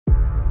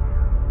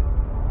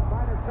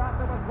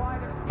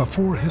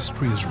Before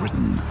history is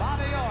written,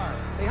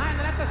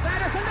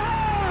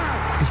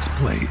 it's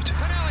played.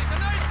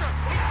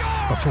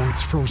 Before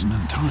it's frozen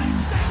in time,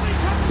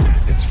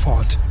 it's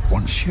fought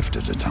one shift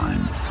at a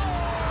time.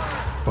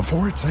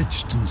 Before it's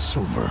etched in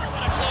silver,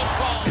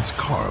 it's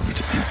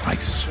carved in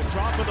ice.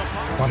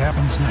 What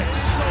happens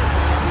next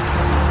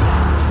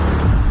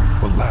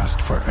will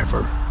last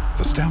forever.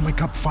 The Stanley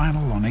Cup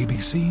Final on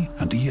ABC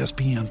and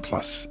ESPN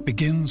Plus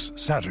begins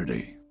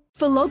Saturday.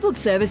 For logbook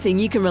servicing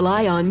you can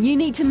rely on, you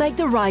need to make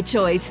the right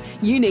choice.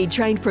 You need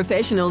trained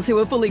professionals who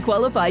are fully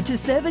qualified to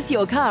service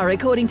your car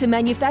according to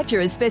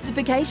manufacturer's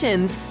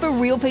specifications. For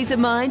real peace of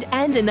mind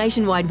and a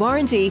nationwide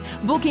warranty,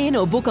 book in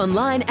or book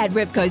online at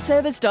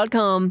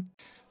repcoservice.com.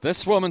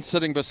 This woman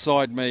sitting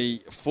beside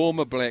me,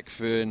 former Black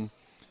Fern,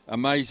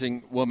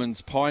 amazing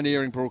woman's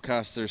pioneering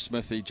broadcaster,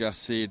 Smithy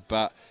just said,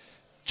 but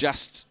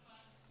just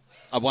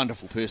a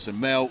wonderful person.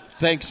 Mel,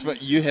 thanks for,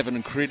 you have an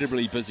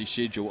incredibly busy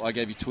schedule. I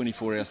gave you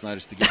 24 hours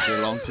notice to get here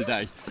along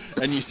today.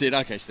 And you said,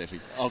 okay, Staffy,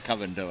 I'll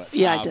come and do it.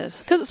 Yeah, I did.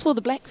 Because it's for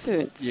the Black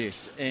Ferns.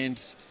 Yes,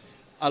 and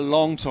a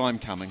long time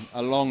coming,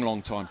 a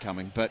long time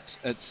coming. But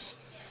it's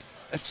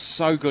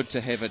so good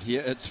to have it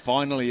here. It's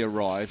finally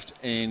arrived,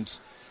 and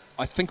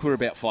I think we're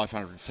about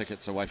 500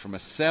 tickets away from a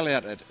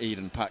sellout at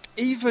Eden Park.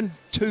 Even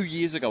 2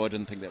 years ago, I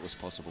didn't think that was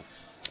possible.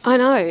 I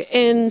know,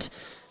 and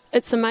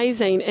it's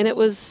amazing, and it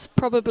was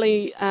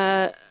probably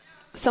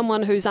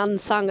someone who's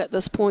unsung at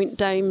this point,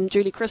 Dame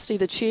Julie Christie,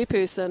 the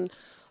chairperson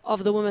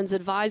of the Women's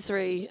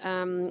Advisory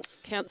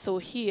Council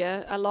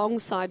here,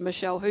 alongside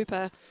Michelle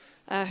Hooper,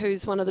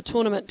 who's one of the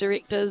tournament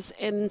directors,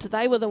 and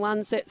they were the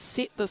ones that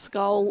set this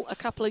goal a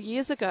couple of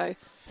years ago,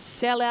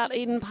 sell out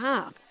Eden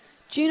Park.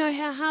 Do you know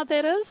how hard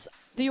that is?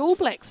 The All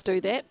Blacks do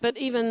that, but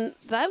even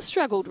they've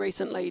struggled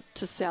recently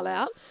to sell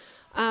out,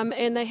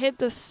 and they had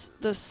this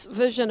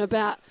vision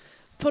about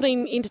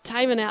putting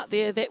entertainment out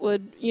there that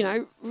would,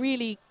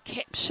 really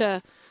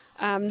capture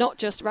not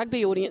just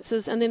rugby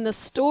audiences, and then the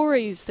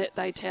stories that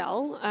they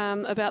tell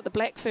about the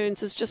Black Ferns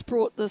has just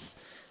brought this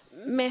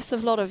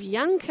massive lot of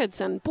young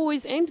kids and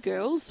boys and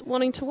girls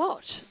wanting to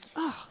watch.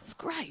 Oh, it's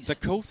great. The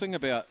cool thing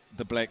about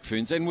the Black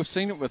Ferns, and we've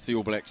seen it with the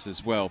All Blacks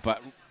as well,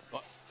 but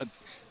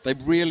they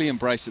really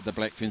embrace it, the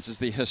Black Ferns, is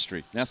their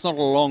history. Now, it's not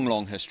a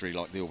long history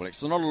like the All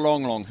Blacks. It's not a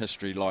long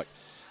history like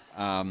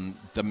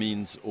the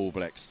men's All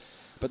Blacks.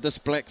 But this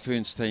Black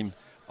Ferns team,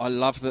 I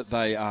love that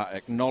they are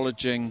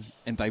acknowledging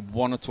and they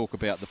want to talk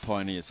about the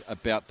pioneers,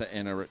 about the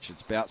Anna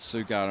Richards, about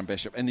Sugar and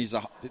Bishop, and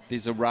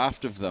there's a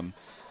raft of them.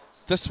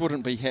 This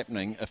wouldn't be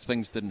happening if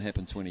things didn't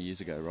happen 20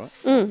 years ago, right?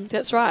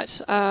 That's right.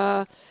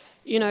 There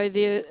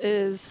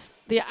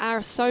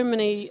are so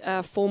many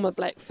former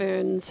Black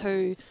Ferns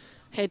who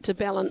had to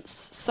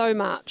balance so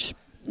much,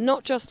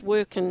 not just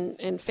work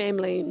and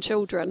family and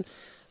children,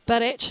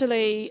 but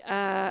actually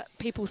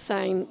people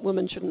saying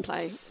women shouldn't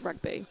play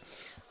rugby.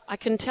 I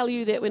can tell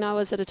you that when I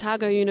was at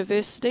Otago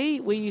University,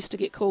 we used to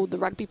get called the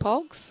rugby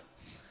pogs,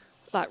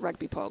 like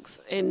rugby pogs.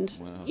 And,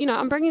 wow.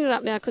 I'm bringing it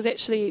up now because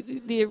actually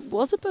there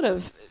was a bit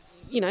of,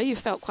 you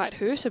felt quite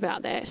hurt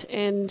about that.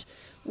 And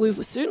we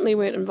certainly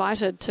weren't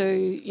invited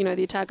to,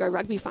 the Otago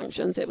rugby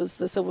functions. It was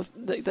the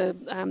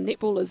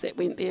netballers that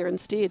went there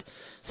instead.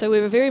 So we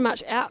were very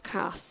much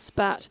outcasts.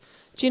 But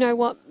do you know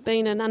what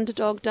being an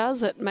underdog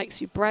does? It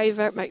makes you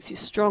braver, it makes you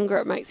stronger,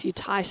 it makes you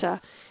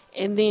tighter.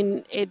 And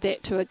then add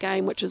that to a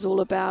game which is all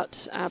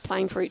about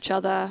playing for each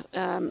other,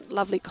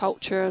 lovely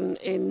culture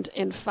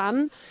and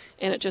fun.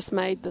 And it just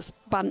made this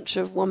bunch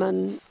of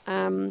women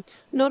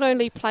not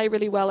only play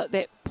really well at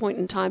that point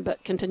in time,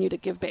 but continue to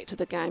give back to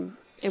the game.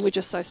 And we're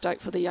just so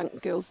stoked for the young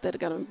girls that are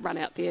going to run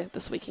out there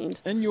this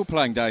weekend. In your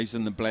playing days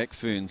in the Black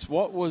Ferns,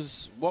 what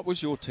was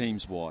your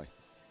team's why?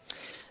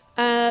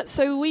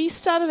 So we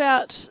started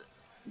out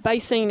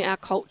basing our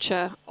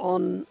culture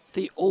on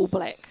the All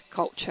Black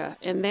culture,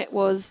 and that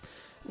was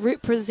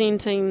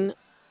representing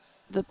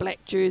the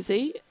black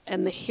jersey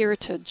and the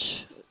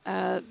heritage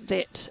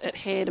that it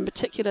had, in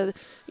particular,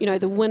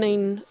 the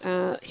winning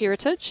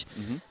heritage.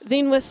 Mm-hmm.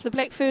 Then with the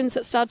Black Ferns,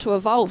 it started to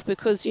evolve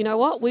because, you know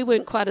what, we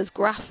weren't quite as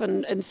gruff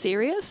and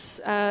serious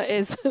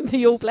as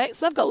the All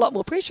Blacks. They've got a lot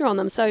more pressure on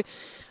them. So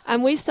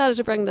we started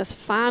to bring this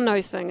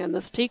whānau thing and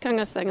this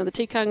tikanga thing, and the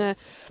tikanga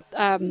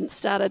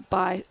started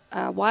by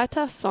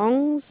waiata,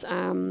 songs,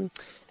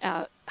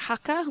 our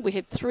haka. We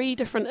had 3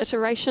 different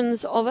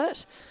iterations of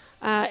it.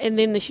 And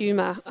then the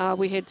humour.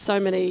 We had so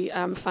many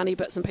funny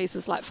bits and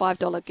pieces, like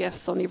 $5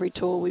 gifts on every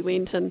tour we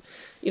went. And,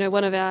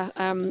 one of our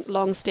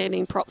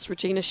long-standing props,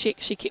 Regina Sheck,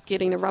 she kept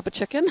getting a rubber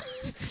chicken.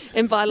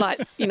 And by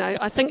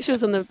I think she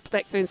was in the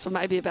Black Ferns for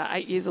maybe about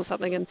 8 years or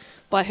something. And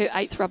by her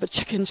 8th rubber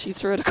chicken, she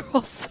threw it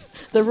across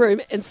the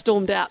room and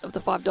stormed out of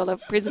the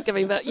 $5 present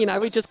giving. But,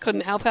 we just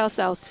couldn't help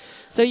ourselves.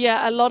 So,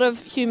 yeah, a lot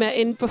of humour.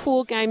 And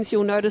before games,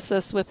 you'll notice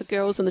this with the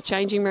girls in the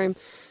changing room.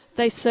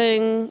 They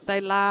sing,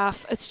 they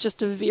laugh. It's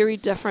just a very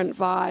different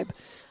vibe.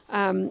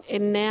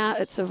 And now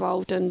it's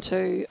evolved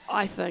into,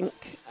 I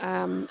think,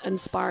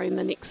 inspiring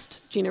the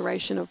next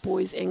generation of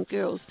boys and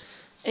girls.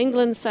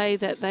 England say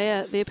that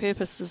their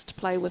purpose is to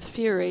play with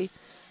fury,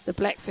 the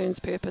Black Fern's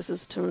purpose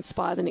is to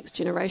inspire the next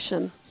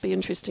generation. Be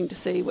interesting to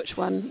see which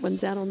one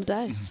wins out on the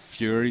day.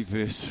 Fury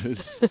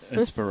versus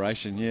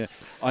inspiration, yeah.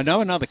 I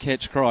know another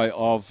catch cry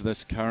of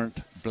this current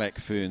Black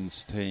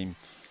Ferns team,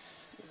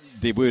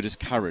 their word is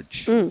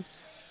courage.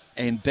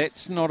 And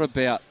that's not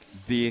about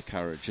their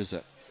courage, is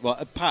it? Well,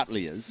 it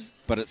partly is,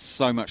 but it's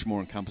so much more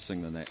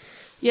encompassing than that.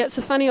 Yeah, it's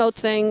a funny old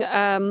thing.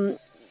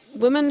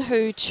 Women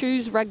who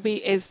choose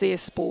rugby as their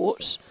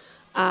sport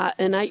are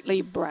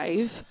innately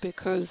brave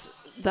because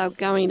they're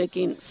going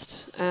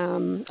against,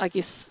 I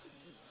guess,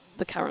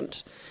 the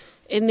current.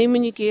 And then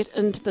when you get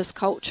into this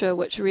culture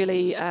which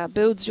really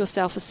builds your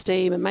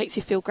self-esteem and makes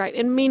you feel great,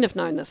 and men have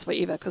known this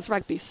forever because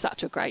rugby's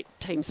such a great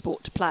team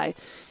sport to play,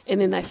 and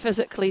then they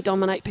physically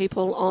dominate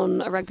people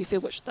on a rugby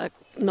field, which they're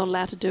not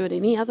allowed to do at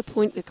any other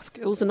point because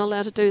girls are not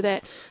allowed to do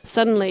that.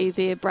 Suddenly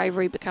their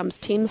bravery becomes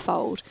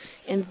tenfold,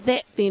 and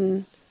that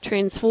then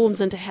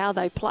transforms into how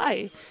they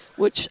play,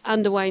 which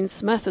under Wayne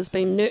Smith has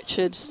been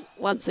nurtured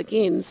once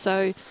again.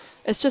 So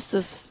it's just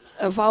this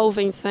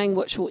evolving thing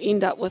which will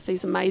end up with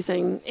these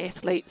amazing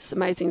athletes,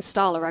 amazing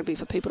style of rugby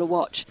for people to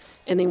watch,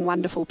 and then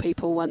wonderful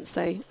people once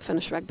they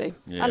finish rugby.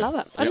 Yeah. I love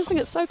it. I just think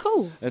it's so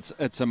cool.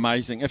 It's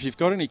amazing. If you've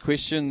got any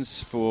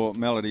questions for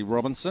Melodie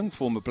Robinson,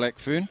 former Black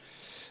Fern,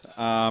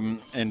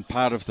 and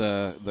part of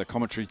the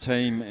commentary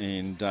team,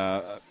 and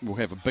we'll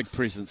have a big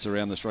presence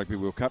around this Rugby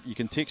World Cup, you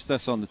can text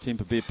us on the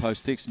Temper Bear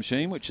Post text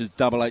machine, which is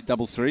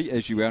 8833,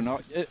 as you well know.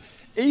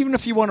 Even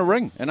if you want to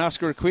ring and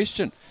ask her a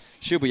question,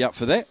 she'll be up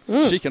for that.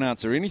 She can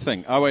answer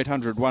anything.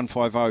 0800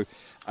 150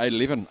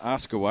 811.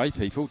 Ask away,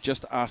 people.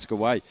 Just ask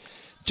away.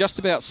 Just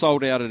about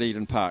sold out at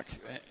Eden Park.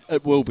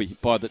 It will be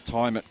by the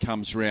time it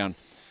comes round.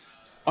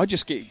 I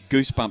just get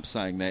goosebumps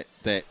saying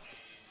that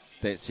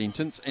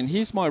sentence. And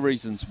here's my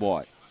reasons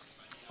why.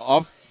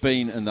 I've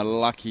been in the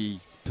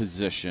lucky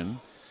position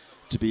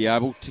to be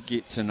able to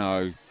get to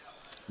know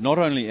not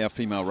only our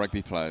female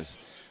rugby players,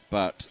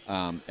 but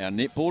our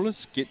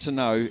netballers, get to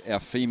know our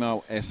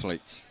female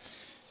athletes.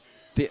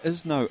 There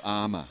is no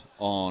armour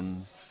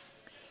on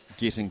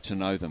getting to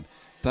know them.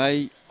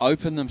 They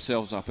open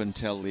themselves up and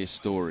tell their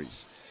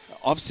stories.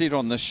 I've said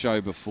on this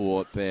show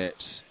before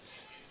that,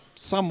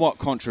 somewhat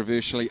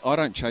controversially, I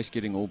don't chase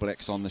getting All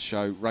Blacks on the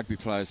show. Rugby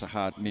players are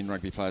hard, men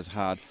rugby players are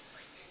hard.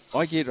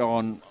 I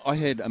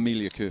had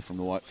Amelia Kerr from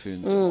the White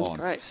Ferns on.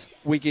 Great.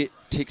 We get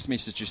text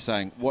messages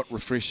saying, what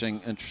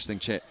refreshing, interesting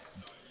chat.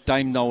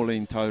 Dame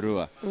Nolene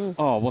Taurua.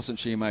 Oh, wasn't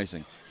she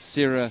amazing?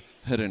 Sarah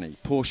Hirini,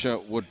 Portia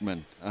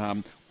Woodman,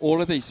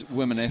 all of these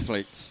women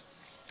athletes.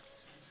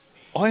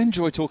 I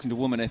enjoy talking to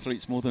women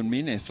athletes more than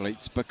men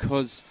athletes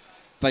because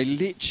they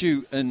let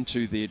you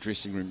into their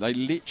dressing room. They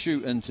let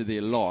you into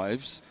their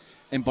lives.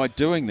 And by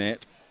doing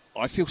that,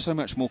 I feel so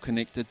much more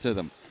connected to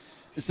them.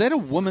 Is that a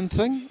woman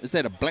thing? Is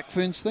that a Black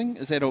Ferns thing?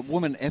 Is that a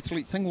woman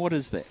athlete thing? What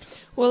is that?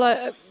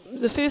 Well,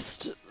 the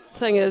first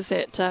thing is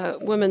that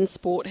women's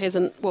sport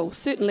hasn't, well,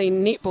 certainly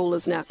netball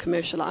is now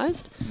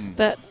commercialised,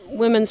 but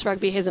women's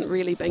rugby hasn't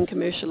really been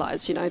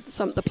commercialised. You know,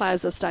 the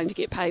players are starting to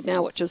get paid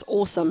now, which is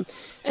awesome.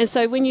 And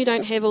so when you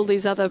don't have all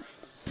these other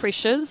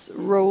pressures,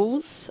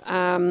 rules,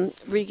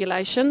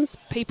 regulations,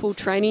 people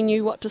training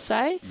you what to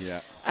say,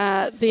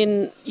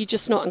 then you're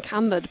just not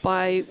encumbered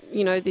by,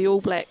 you know, the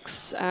All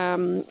Blacks.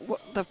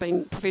 They've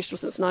been professional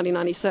since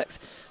 1996.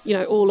 You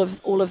know,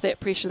 all of that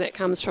pressure that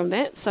comes from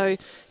that. So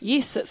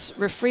yes, it's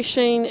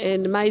refreshing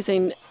and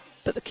amazing,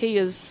 but the key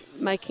is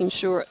making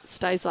sure it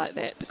stays like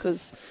that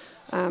because,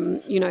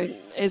 you know,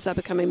 as they're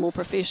becoming more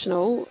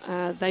professional,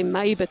 they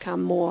may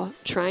become more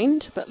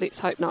trained, but let's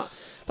hope not.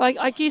 But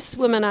I guess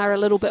women are a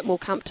little bit more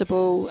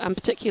comfortable,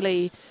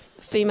 particularly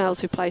females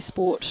who play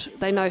sport.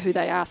 They know who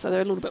they are, so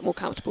they're a little bit more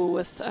comfortable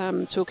with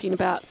talking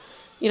about,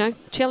 you know,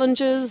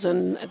 challenges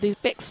and their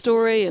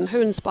backstory and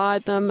who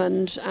inspired them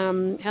and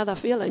how they're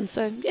feeling.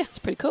 So, yeah, it's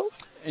pretty cool.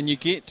 And you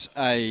get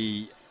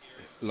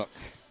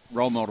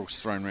role models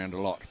thrown around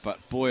a lot,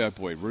 but boy, oh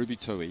boy, Ruby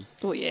Tui.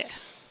 Oh, yeah.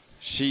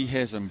 She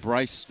has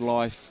embraced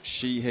life.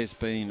 She has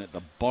been at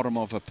the bottom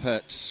of a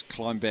pit,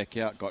 climbed back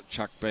out, got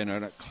chucked back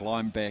in it,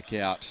 climbed back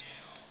out.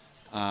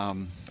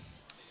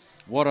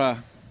 What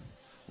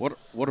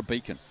a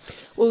beacon.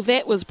 Well,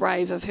 that was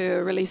brave of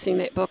her, releasing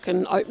that book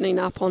and opening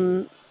up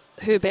on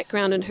her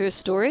background and her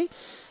story.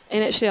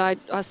 And actually,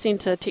 I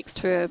sent a text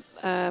to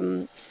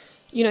her.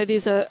 You know,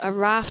 there's a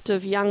raft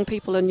of young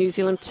people in New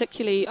Zealand,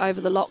 particularly over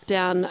the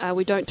lockdown.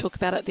 We don't talk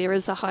about it. There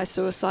is a high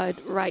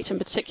suicide rate, and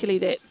particularly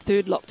that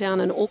third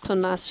lockdown in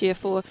Auckland last year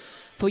for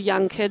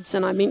young kids.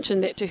 And I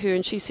mentioned that to her,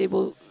 and she said,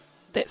 well,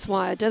 that's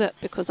why I did it,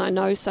 because I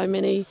know so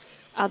many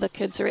other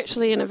kids are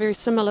actually in a very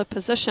similar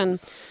position.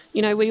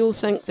 You know, we all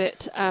think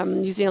that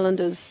New Zealand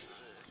is,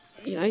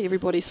 you know,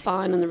 everybody's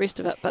fine and the rest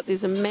of it, but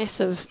there's a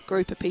massive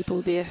group of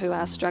people there who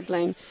are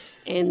struggling,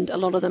 and a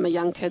lot of them are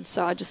young kids.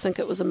 So I just think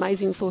it was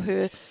amazing for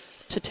her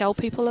to tell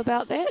people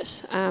about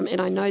that.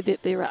 And I know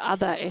that there are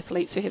other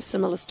athletes who have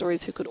similar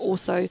stories who could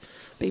also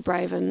be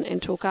brave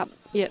and talk up.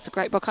 Yeah, it's a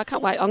great book. I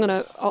can't wait.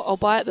 I'll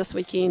buy it this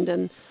weekend,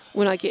 and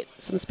when I get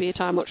some spare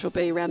time, which will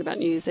be around about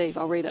New Year's Eve,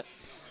 I'll read it.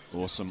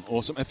 Awesome.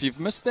 If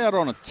you've missed out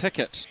on a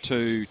ticket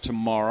to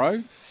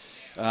tomorrow,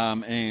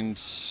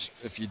 and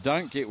if you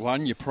don't get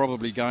one, you're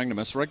probably going to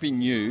miss. Rugby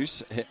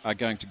News are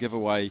going to give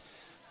away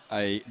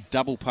a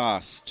double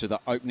pass to the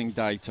opening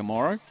day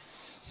tomorrow.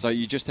 So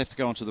you just have to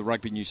go onto the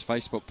Rugby News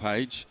Facebook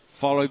page,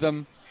 follow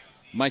them,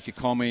 make a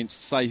comment,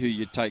 say who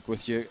you'd take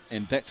with you,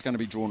 and that's going to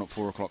be drawn at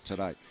 4 o'clock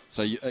today.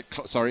 So,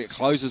 it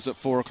closes at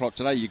 4 o'clock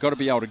today. You've got to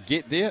be able to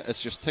get there. It's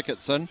just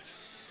tickets in.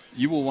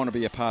 You will want to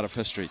be a part of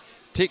history.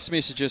 Text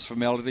messages for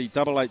Melodie,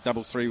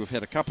 8833. We've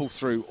had a couple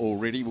through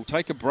already. We'll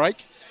take a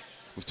break.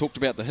 We've talked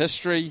about the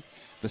history,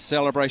 the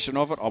celebration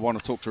of it. I want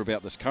to talk to her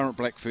about this current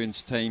Black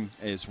Ferns team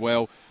as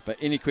well. But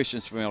any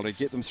questions for Melodie,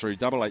 get them through,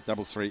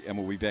 8833, and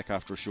we'll be back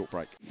after a short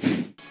break.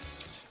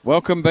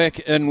 Welcome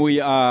back, and we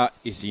are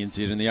SENZ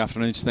in the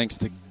afternoons thanks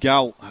to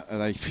Gull.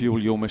 They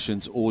fuel your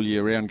missions all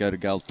year round. Go to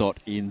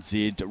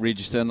gull.nz,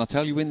 register, and they'll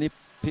tell you when their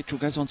petrol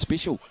goes on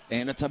special,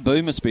 and it's a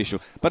boomer special,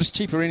 but it's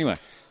cheaper anyway.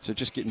 So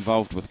just get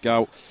involved with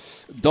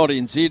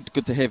gull.nz.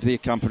 Good to have their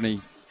company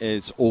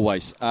as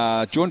always.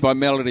 Joined by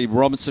Melodie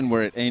Robinson.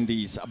 We're at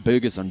Andy's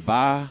Burgers and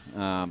Bar.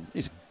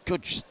 There's a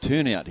good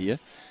turnout here.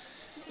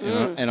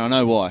 And I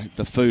know why.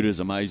 The food is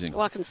amazing.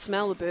 Well, I can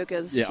smell the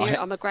burgers. Yeah,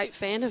 I'm a great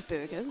fan of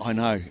burgers. I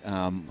know.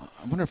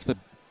 I wonder if the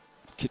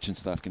kitchen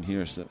staff can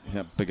hear us,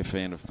 how big a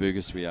fan of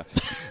burgers we are.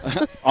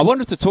 I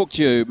wanted to talk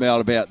to you, Mel,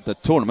 about the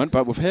tournament,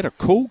 but we've had a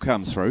call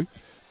come through.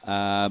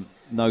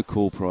 No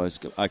call prize.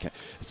 Okay,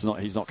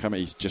 he's not coming.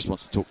 He just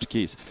wants to talk to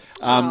Kez.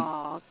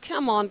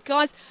 Come on,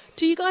 guys.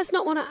 Do you guys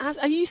not want to ask?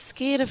 Are you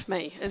scared of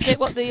me? Is that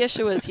what the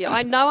issue is here?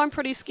 I know I'm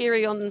pretty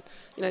scary on,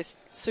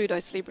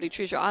 pseudo-celebrity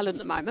Treasure Island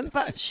at the moment,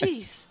 but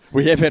jeez.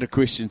 We have had a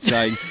question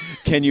saying,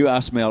 can you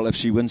ask Mel if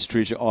she wins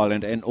Treasure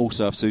Island and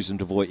also if Susan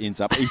Devoy ends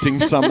up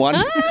eating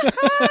someone?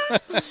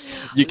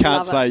 You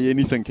can't say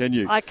anything, can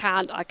you? I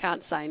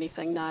can't say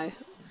anything, no.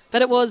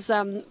 But it was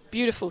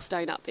beautiful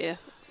staying up there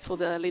for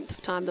the length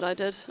of time that I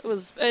did. It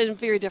was a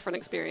very different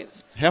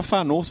experience. How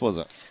far north was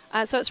it?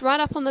 So it's right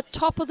up on the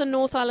top of the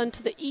North Island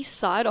to the east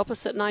side,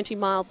 opposite 90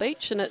 Mile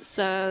Beach, and it's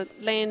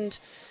land.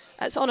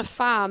 It's on a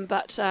farm,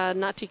 but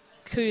Ngāti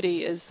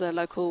Kuri is the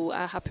local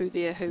hapu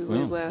there who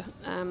we were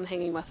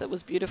hanging with. It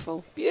was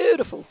beautiful.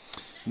 Beautiful.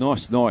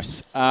 Nice.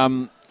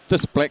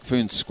 This Black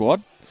Ferns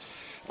squad,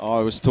 I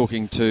was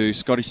talking to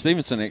Scotty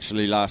Stevenson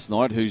actually last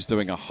night, who's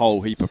doing a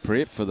whole heap of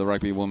prep for the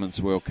Rugby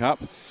Women's World Cup.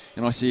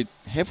 And I said,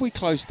 have we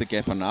closed the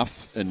gap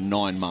enough in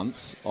 9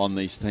 months on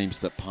these teams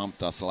that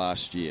pumped us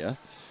last year?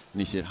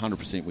 And he said,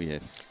 100% we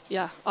have.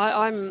 Yeah,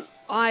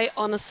 I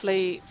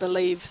honestly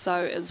believe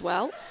so as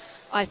well.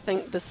 I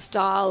think the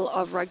style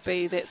of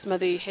rugby that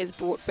Smithy has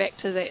brought back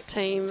to that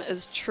team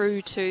is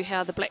true to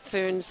how the Black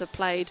Ferns have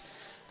played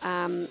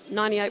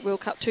 98 World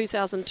Cup,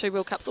 2002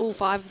 World Cups, all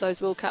 5 of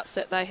those World Cups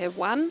that they have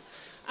won.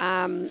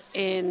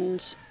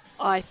 And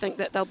I think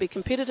that they'll be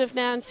competitive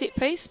now in set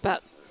piece,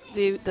 but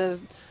the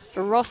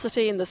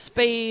ferocity and the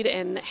speed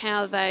and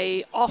how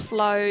they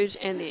offload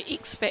and their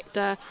X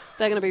factor,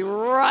 they're going to be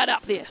right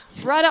up there.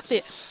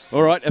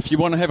 All right, if you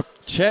want to have a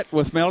chat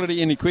with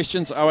Melodie, any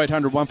questions,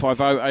 0800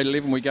 150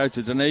 811, we go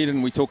to Dunedin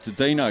and we talk to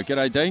Dino.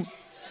 G'day, Dean.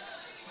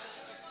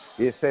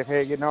 Yes, Steph, how are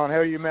you getting on? How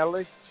are you,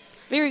 Melodie?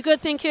 Very good,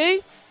 thank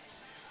you.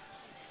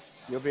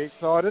 You'll be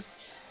excited?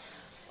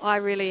 I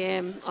really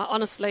am.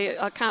 Honestly,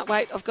 I can't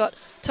wait. I've got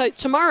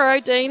tomorrow,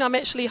 Dean, I'm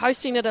actually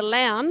hosting at a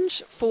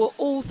lounge for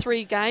all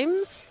 3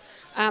 games.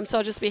 So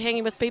I'll just be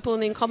hanging with people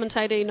and then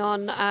commentating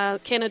on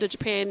Canada,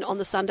 Japan on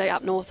the Sunday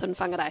up north in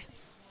Whangarei.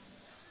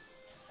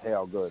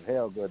 How good.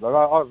 Like,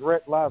 I was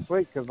wrecked last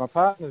week because my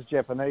partner's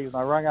Japanese and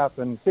I rang up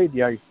and said,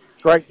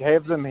 great to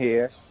have them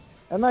here.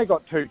 And they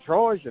got 2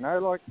 tries,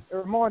 like it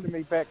reminded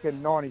me back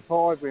in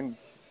 95 when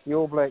the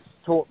All Blacks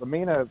taught the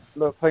men a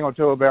little thing or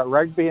two about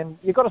rugby, and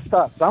you've got to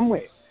start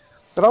somewhere.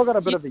 But I've got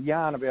a bit of a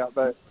yarn about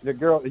the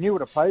girl, and you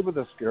would have played with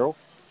this girl.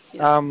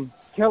 Yeah.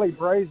 Kelly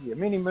Brazier,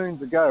 many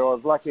moons ago, I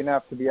was lucky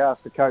enough to be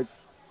asked to coach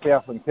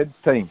Southland Kids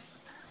team.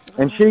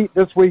 And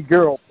this wee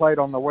girl played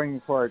on the wing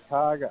for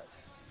Otago.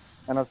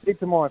 And I said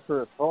to my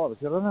first 5, I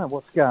said, I don't know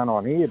what's going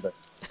on here, but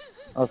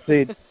I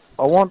said,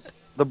 I want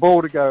the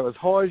ball to go as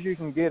high as you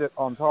can get it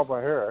on top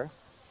of her.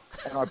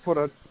 And I put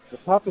the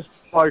toughest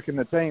bloke in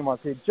the team, I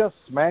said, just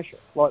smash it.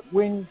 Like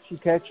when she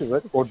catches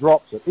it or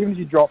drops it, even if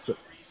she drops it,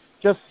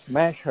 just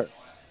smash her.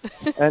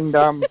 And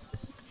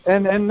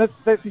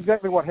that's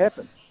exactly what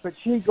happened. But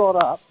she got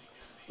up,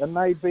 and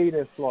they beat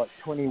us like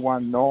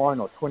 21-9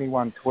 or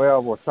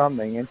 21-12 or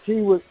something, and she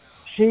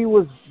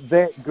was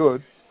that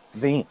good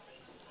then.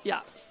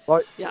 Yeah.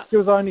 She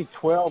was only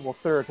 12 or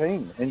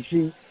 13, and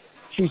she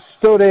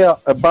stood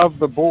out above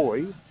the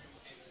boys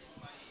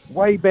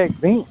way back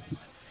then.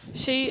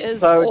 She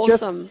is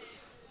awesome.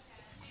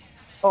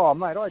 Oh,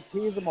 mate, I had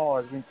tears in my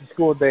eyes when she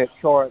scored that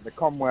try at the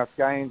Commonwealth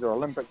Games or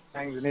Olympic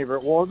Games, whenever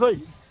it was.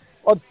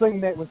 I'd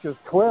seen that when she was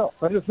 12.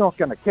 They're just not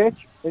going to catch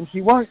her, and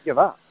she won't give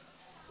up.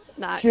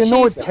 No, she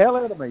annoyed the hell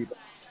out of me. But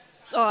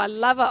Oh, I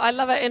love it. I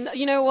love it. And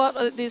you know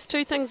what? There's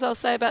two things I'll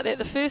say about that.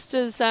 The first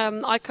is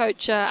I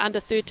coach under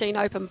 13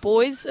 open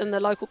boys in the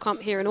local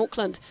comp here in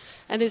Auckland.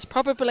 And there's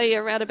probably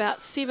around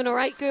about 7 or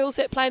 8 girls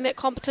that play in that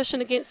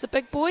competition against the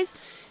big boys.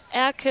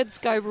 Our kids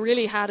go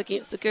really hard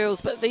against the girls,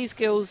 but these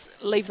girls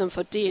leave them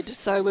for dead.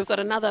 So we've got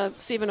another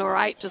 7 or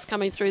 8 just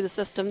coming through the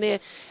system there.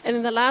 And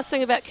then the last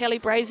thing about Kelly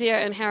Brazier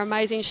and how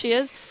amazing she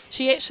is,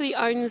 she actually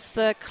owns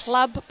the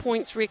club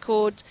points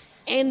record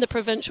and the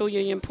provincial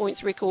union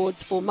points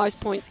records for most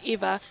points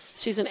ever.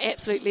 She's an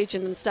absolute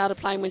legend and started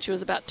playing when she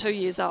was about 2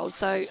 years old.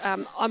 So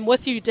I'm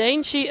with you,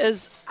 Dean. She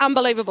is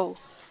unbelievable.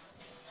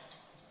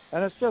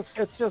 And it's just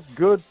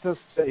good to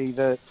see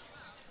that,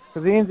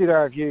 because the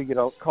NZRFU get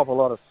a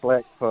lot of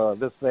slack for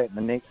this, that, and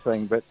the next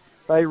thing, but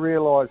they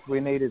realised we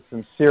needed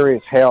some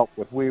serious help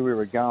with where we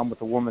were going with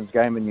the women's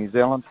game in New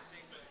Zealand.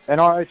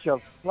 And I actually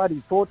was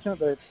bloody fortunate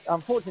that,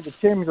 unfortunately, the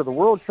Champions of the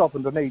World shop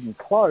in Dunedin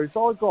closed.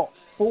 I got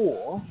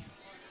 4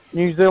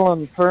 New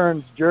Zealand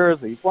Fern's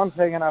jerseys. One's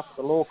hanging up at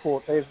the law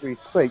court as we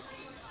speak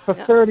for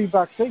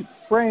 $30 each,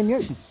 brand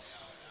new.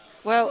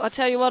 Well, I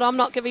tell you what, I'm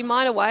not giving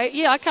mine away.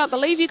 Yeah, I can't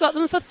believe you got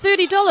them for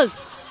 $30.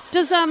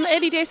 Does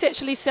Adidas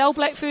actually sell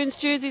Black Ferns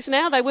jerseys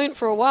now? They weren't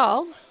for a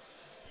while.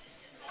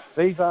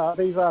 These are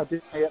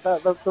the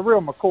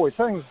real McCoy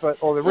things,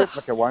 or the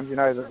replica ones,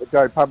 that the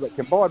Go Public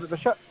can buy. But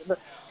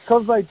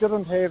because they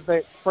didn't have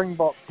that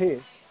Springbok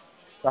test,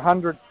 the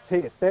 100th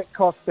test, that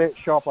cost that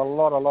shop a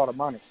lot of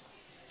money.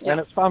 Yep. And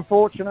it's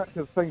unfortunate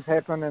because things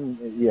happen, and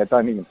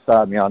don't even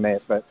start me on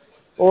that. But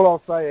all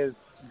I'll say is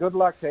good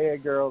luck to our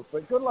girls,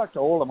 but good luck to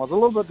all of them. I was a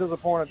little bit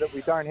disappointed that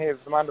we don't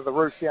have them under the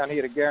roof down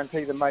here to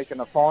guarantee them making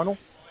a final.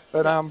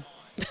 But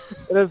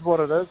it is what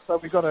it is. So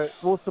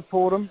we'll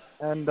support them,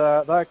 and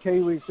they're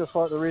Kiwis just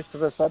like the rest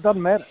of us. So it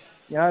doesn't matter.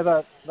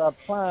 They're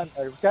playing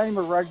a game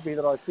of rugby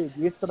that I said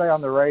yesterday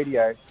on the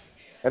radio,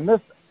 and this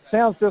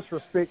sounds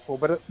disrespectful,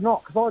 but it's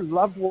not, because I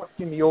loved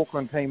watching the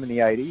Auckland team in the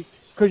 80s.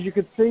 Because you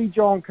could see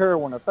John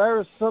Kerwin, if they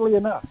were silly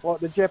enough, like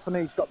the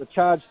Japanese got the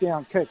charge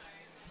down kick,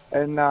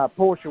 and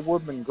Portia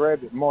Woodman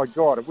grabbed it. My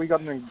God, if we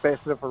got an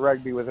ambassador for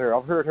rugby with her,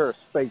 I've heard her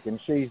speak, and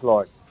she's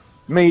like,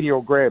 media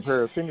will grab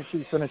her. As soon as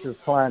she finishes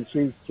playing,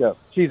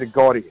 she's a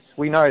goddess.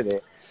 We know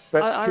that.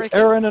 But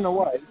Erin, in a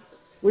way,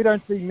 we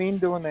don't see men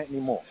doing that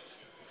anymore.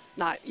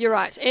 No, you're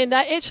right. And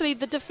actually,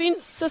 the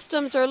defence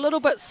systems are a little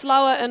bit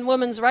slower in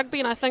women's rugby,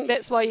 and I think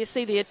that's why you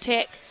see the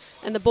attack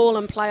and the ball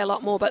in play a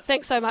lot more. But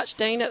thanks so much,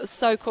 Dean. It was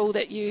so cool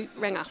that you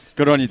rang us.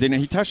 Good on you, Dean.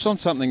 He touched on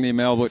something there,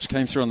 Mel, which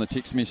came through on the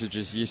text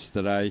messages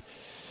yesterday.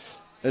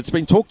 It's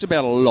been talked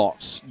about a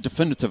lot,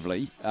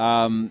 definitively.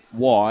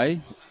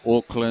 Why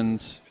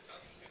Auckland,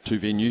 2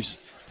 venues,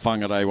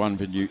 Whangarei, 1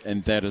 venue,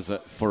 and that is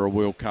it for a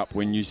World Cup.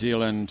 When New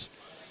Zealand,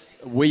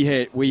 we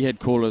had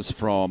callers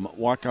from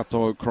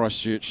Waikato,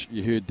 Christchurch.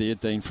 You heard there,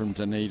 Dean, from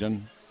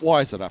Dunedin.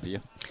 Why is it up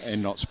here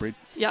and not spread?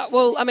 Yeah,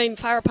 well, I mean,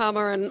 Farah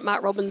Palmer and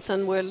Mark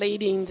Robinson were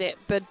leading that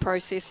bid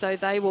process, so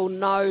they will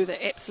know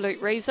the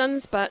absolute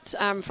reasons. But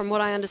from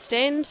what I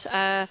understand,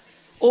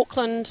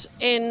 Auckland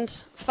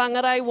and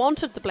Whangarei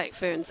wanted the Black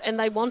Ferns, and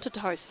they wanted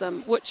to host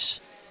them, which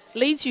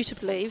leads you to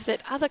believe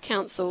that other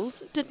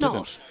councils did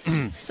not.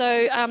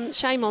 So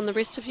shame on the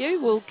rest of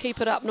you. We'll keep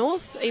it up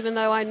north, even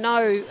though I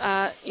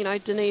know,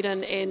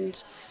 Dunedin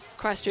and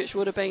Christchurch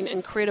would have been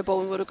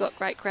incredible and would have got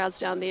great crowds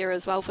down there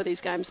as well for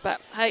these games.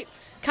 But, hey,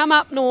 come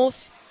up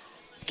north,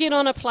 get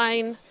on a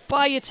plane,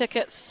 buy your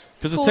tickets.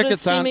 Because the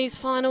tickets semis,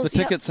 finals. The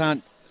tickets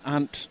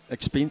aren't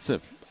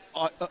expensive.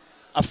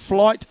 A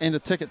flight and a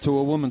ticket to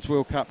a Women's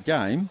World Cup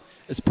game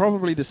is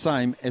probably the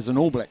same as an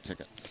All Black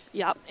ticket.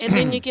 Yep, and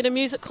then you get a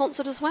music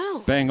concert as well.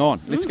 Bang on.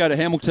 Let's go to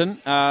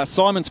Hamilton.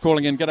 Simon's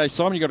calling in. G'day,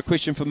 Simon. You got a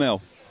question for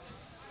Mel?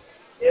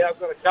 Yeah, I've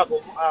got a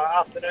couple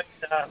afternoon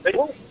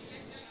people.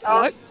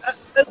 Hello.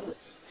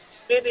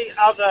 Many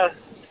other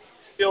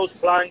girls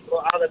playing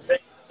for other teams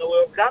in the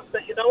World Cup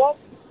that you know of?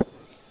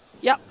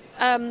 Yep.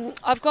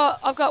 I've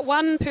got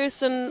one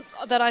person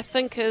that I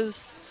think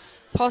is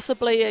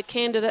possibly a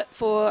candidate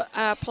for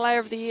Player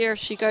of the Year if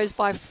she goes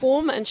by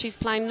form, and she's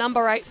playing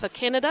number 8 for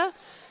Canada,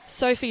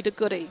 Sophie de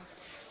Goody.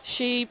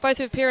 Both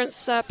her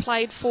parents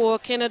played for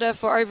Canada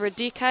for over a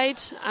decade.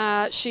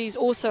 She's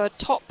also a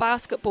top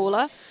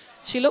basketballer.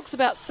 She looks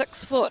about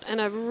 6 foot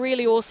and a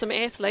really awesome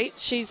athlete.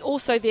 She's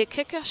also their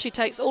kicker. She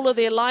takes all of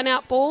their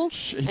line-out ball,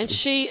 and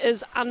she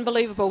is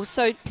unbelievable.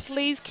 So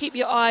please keep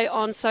your eye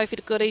on Sophie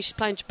de Goody. She's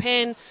playing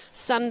Japan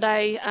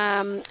Sunday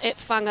at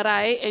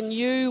Whangarei, and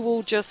you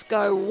will just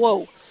go,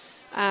 whoa.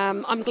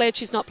 I'm glad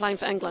she's not playing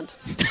for England.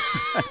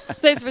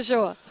 That's for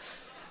sure.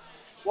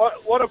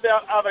 What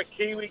about other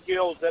Kiwi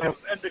girls that have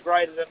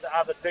integrated into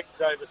other teams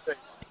overseas?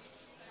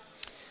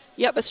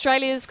 Yep,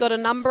 Australia's got a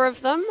number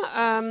of them.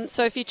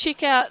 So if you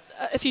check out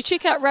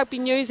Rugby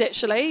News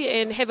actually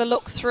and have a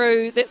look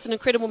through, that's an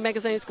incredible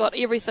magazine. It's got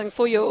everything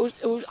for you.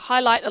 It will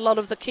highlight a lot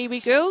of the Kiwi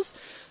girls.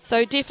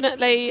 So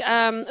definitely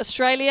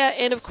Australia,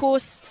 and of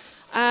course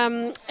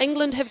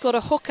England have got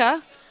a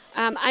hooker,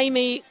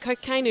 Amy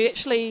Cocaine, who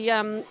actually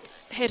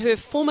had her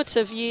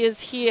formative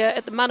years here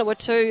at the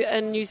Manawatu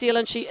in New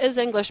Zealand. She is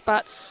English,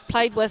 but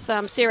played with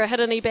Sarah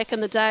Hiddeny back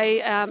in the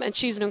day, and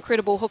she's an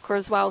incredible hooker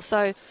as well.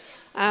 So,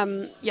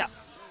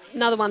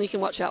 another one you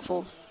can watch out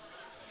for.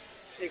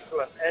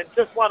 Excellent. And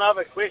just one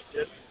other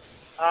question.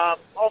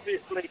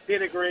 Obviously,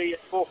 pedigree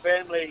and full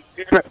family,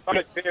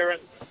 both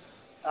parents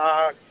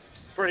are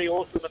pretty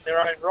awesome in their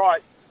own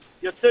right.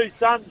 Your two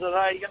sons, are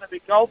they going to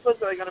be golfers?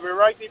 Are they going to be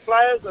rugby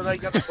players? Are they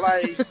going to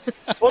play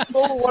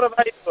football? What are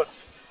they doing?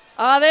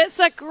 Oh, that's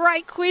a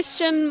great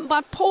question. My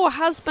poor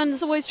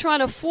husband's always trying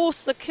to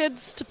force the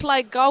kids to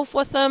play golf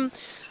with him.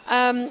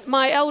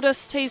 My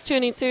eldest, he's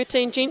turning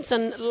 13,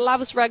 Jensen,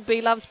 loves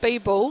rugby, loves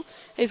b-ball.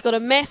 He's got a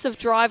massive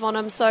drive on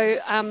him, so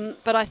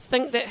but I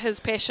think that his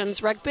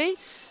passion's rugby.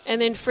 And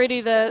then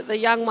Freddie, the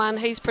young one,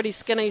 he's pretty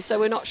skinny, so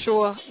we're not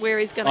sure where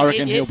he's going to I head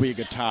reckon yet. he'll be a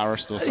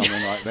guitarist or something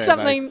like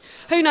that.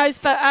 Who knows?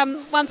 But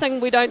one thing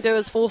we don't do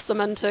is force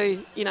them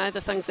into,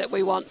 the things that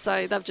we want.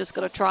 So they've just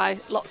got to try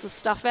lots of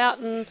stuff out,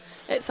 and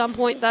at some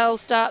point they'll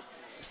start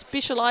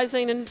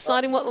specialising and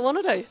deciding what they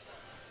want to do.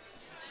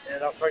 Yeah,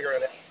 they'll figure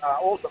it out.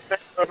 Awesome.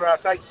 Thanks for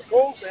taking the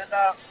calls, and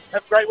have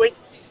a great week.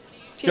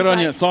 Cheers, Good on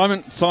mate. you.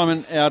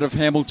 Simon out of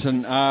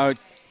Hamilton.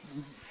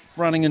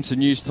 Running into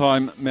news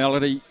time,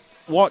 Melody.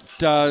 What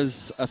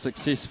does a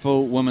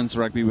successful Women's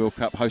Rugby World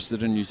Cup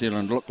hosted in New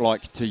Zealand look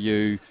like to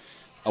you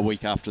a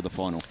week after the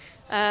final?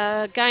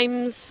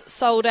 Games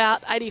sold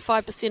out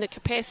 85% of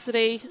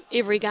capacity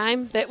every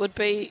game. That would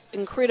be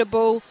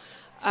incredible.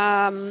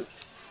 The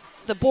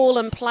ball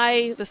in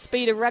play, the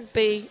speed of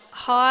rugby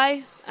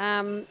high.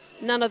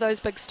 None of those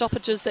big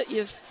stoppages that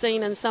you've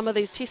seen in some of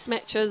these test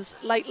matches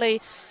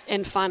lately.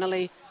 And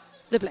finally,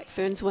 the Black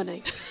Ferns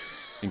winning.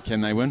 And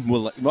can they win?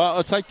 Well,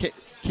 I'd say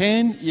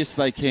can. Yes,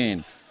 they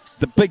can.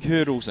 The big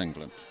hurdle's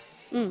England,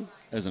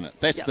 isn't it?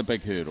 That's the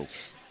big hurdle.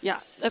 Yeah,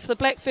 if the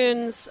Black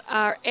Ferns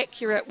are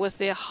accurate with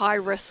their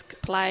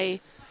high-risk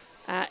play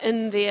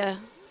in their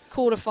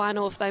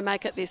quarter-final, if they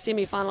make it their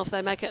semi-final, if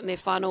they make it in their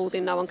final,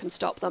 then no one can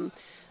stop them.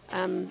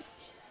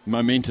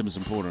 Momentum's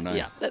important, eh?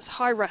 Yeah, that's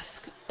high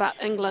risk, but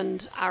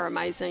England are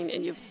amazing,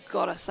 and you've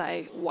got to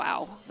say,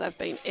 wow, they've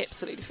been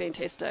absolutely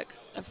fantastic.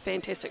 A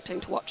fantastic team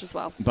to watch as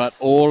well. But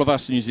all of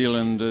us New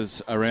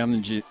Zealanders around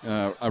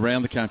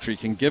the country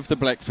can give the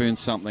Black Ferns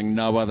something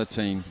no other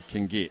team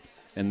can get,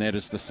 and that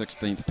is the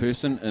 16th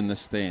person in the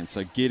stand.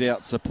 So get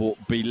out,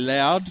 support, be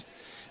loud,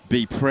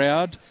 be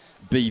proud,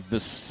 be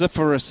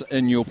vociferous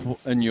in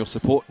your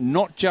support,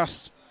 not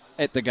just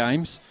at the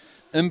games.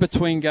 In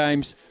between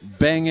games,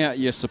 bang out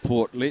your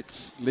support.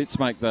 Let's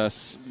make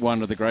this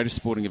one of the greatest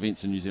sporting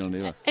events in New Zealand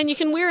ever. And you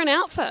can wear an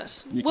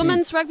outfit.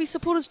 Women's rugby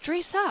supporters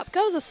dress up.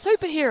 Go as a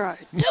superhero.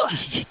 Do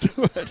it.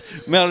 Do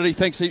it. Melody,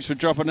 thanks heaps for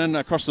dropping in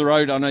across the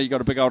road. I know you've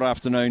got a big old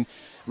afternoon.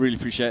 Really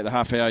appreciate the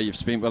half hour you've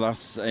spent with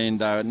us, and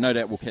no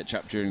doubt we'll catch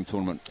up during the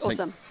tournament.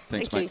 Awesome.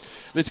 Thanks, Thank mate.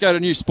 Let's go to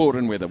news, sport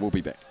and weather. We'll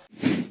be back.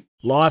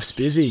 Life's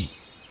busy.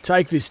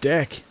 Take this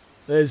deck.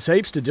 There's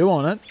heaps to do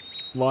on it,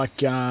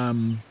 like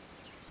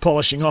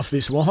polishing off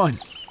this wine.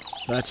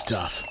 That's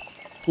tough.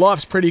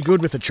 Life's pretty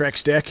good with a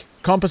Trex deck.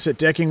 Composite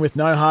decking with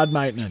no hard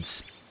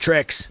maintenance.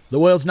 Trex, the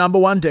world's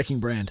 #1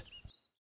 decking brand.